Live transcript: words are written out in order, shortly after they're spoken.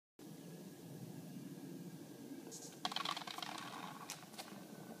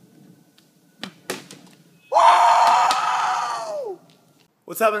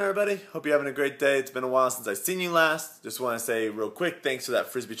What's happening, everybody? Hope you're having a great day. It's been a while since I've seen you last. Just want to say real quick, thanks for that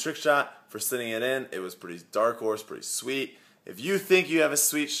Frisbee trick shot, for sending it in. It was pretty dark horse, pretty sweet. If you think you have a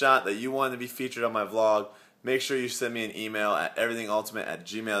sweet shot that you want to be featured on my vlog, make sure you send me an email at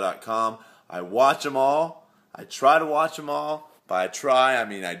everythingultimate@gmail.com. I watch them all. I try to watch them all. By I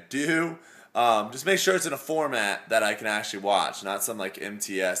mean I do. Just make sure it's in a format that I can actually watch, not some like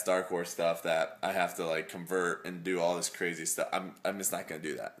MTS Dark Horse stuff that I have to like convert and do all this crazy stuff. I'm just not going to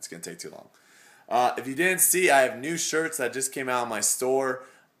do that. It's going to take too long. If you didn't see, I have new shirts that just came out in my store.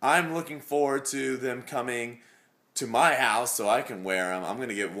 I'm looking forward to them coming to my house so I can wear them. I'm going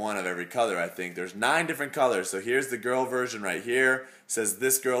to get one of every color, I think. There's 9 different colors. So here's the girl version right here. It says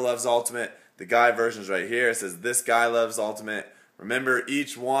this girl loves Ultimate. The guy version's right here. It says this guy loves Ultimate. Remember,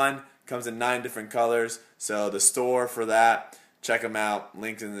 each one comes in 9 different colors. So the store for that, check them out.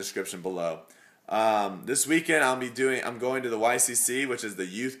 Linked in the description below. This weekend I'm going to the YCC, which is the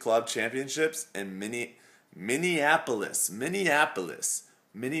Youth Club Championships in Minneapolis. Minneapolis.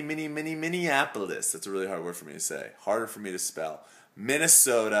 That's a really hard word for me to say. Harder for me to spell.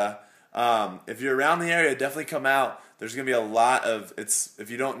 Minnesota. If you're around the area, definitely come out. There's going to be a lot of, if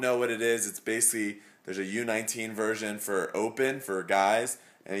you don't know what it is, it's basically, there's a U19 version for open for guys,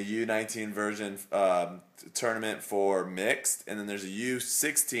 and a U19 version tournament for mixed, and then there's a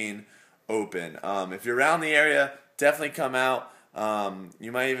U16 open. If you're around the area, definitely come out.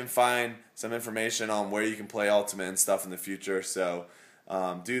 You might even find some information on where you can play Ultimate and stuff in the future, so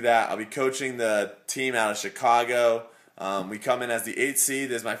do that. I'll be coaching the team out of Chicago. We come in as the 8th seed.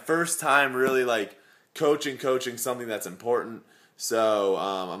 This is my first time really like coaching something that's important, so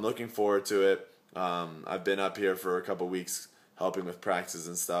I'm looking forward to it. I've been up here for a couple weeks helping with practices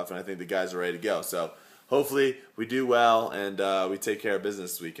and stuff, and I think the guys are ready to go. So hopefully we do well and we take care of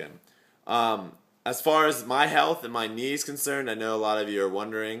business this weekend. As far as my health and my knees concerned, I know a lot of you are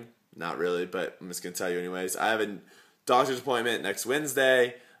wondering. Not really, but I'm just going to tell you anyways. I have a doctor's appointment next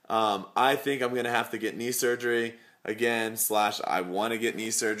Wednesday. I think I'm going to have to get knee surgery again, / I want to get knee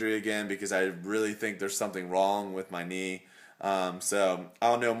surgery again because I really think there's something wrong with my knee. So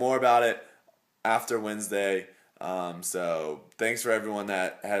I'll know more about it after Wednesday. So thanks for everyone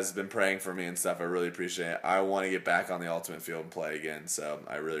that has been praying for me and stuff. I really appreciate it. I want to get back on the Ultimate field and play again, so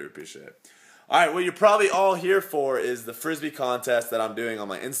I really appreciate it. Alright, what you're probably all here for is the Frisbee contest that I'm doing on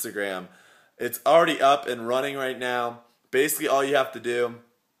my Instagram. It's already up and running right now. Basically all you have to do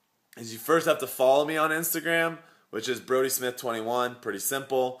is you first have to follow me on Instagram, which is BrodieSmith21. Pretty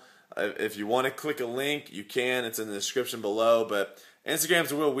simple. If you want to click a link, you can. It's in the description below, but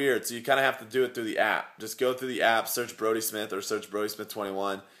Instagram's real weird, so you kind of have to do it through the app. Just go through the app, search Brodie Smith or search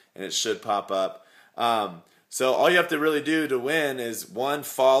BrodieSmith21, and it should pop up. So all you have to really do to win is 1,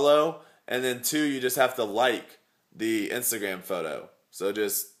 follow, and then 2, you just have to like the Instagram photo. So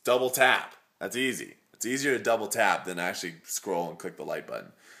just double tap. That's easy. It's easier to double tap than actually scroll and click the like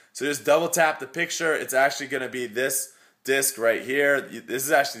button. So just double tap the picture. It's actually going to be this disc right here. This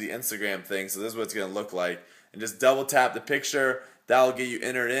is actually the Instagram thing, so this is what it's going to look like. And just double tap the picture. That will get you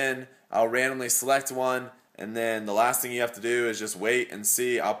entered in. I'll randomly select one, and then the last thing you have to do is just wait and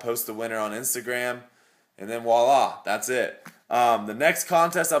see. I'll post the winner on Instagram, and then voila, that's it. The next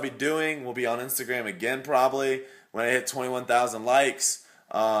contest I'll be doing will be on Instagram again probably. When I hit 21,000 likes,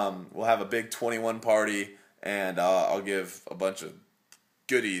 we'll have a big 21 party, and I'll give a bunch of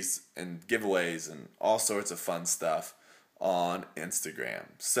goodies and giveaways and all sorts of fun stuff on Instagram.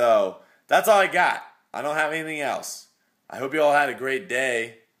 So that's all I got. I don't have anything else. I hope you all had a great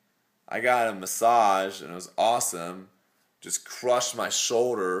day. I got a massage and it was awesome. Just crushed my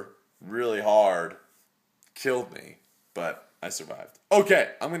shoulder really hard. Killed me, but I survived.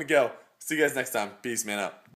 Okay, I'm going to go. See you guys next time. Peace, man out.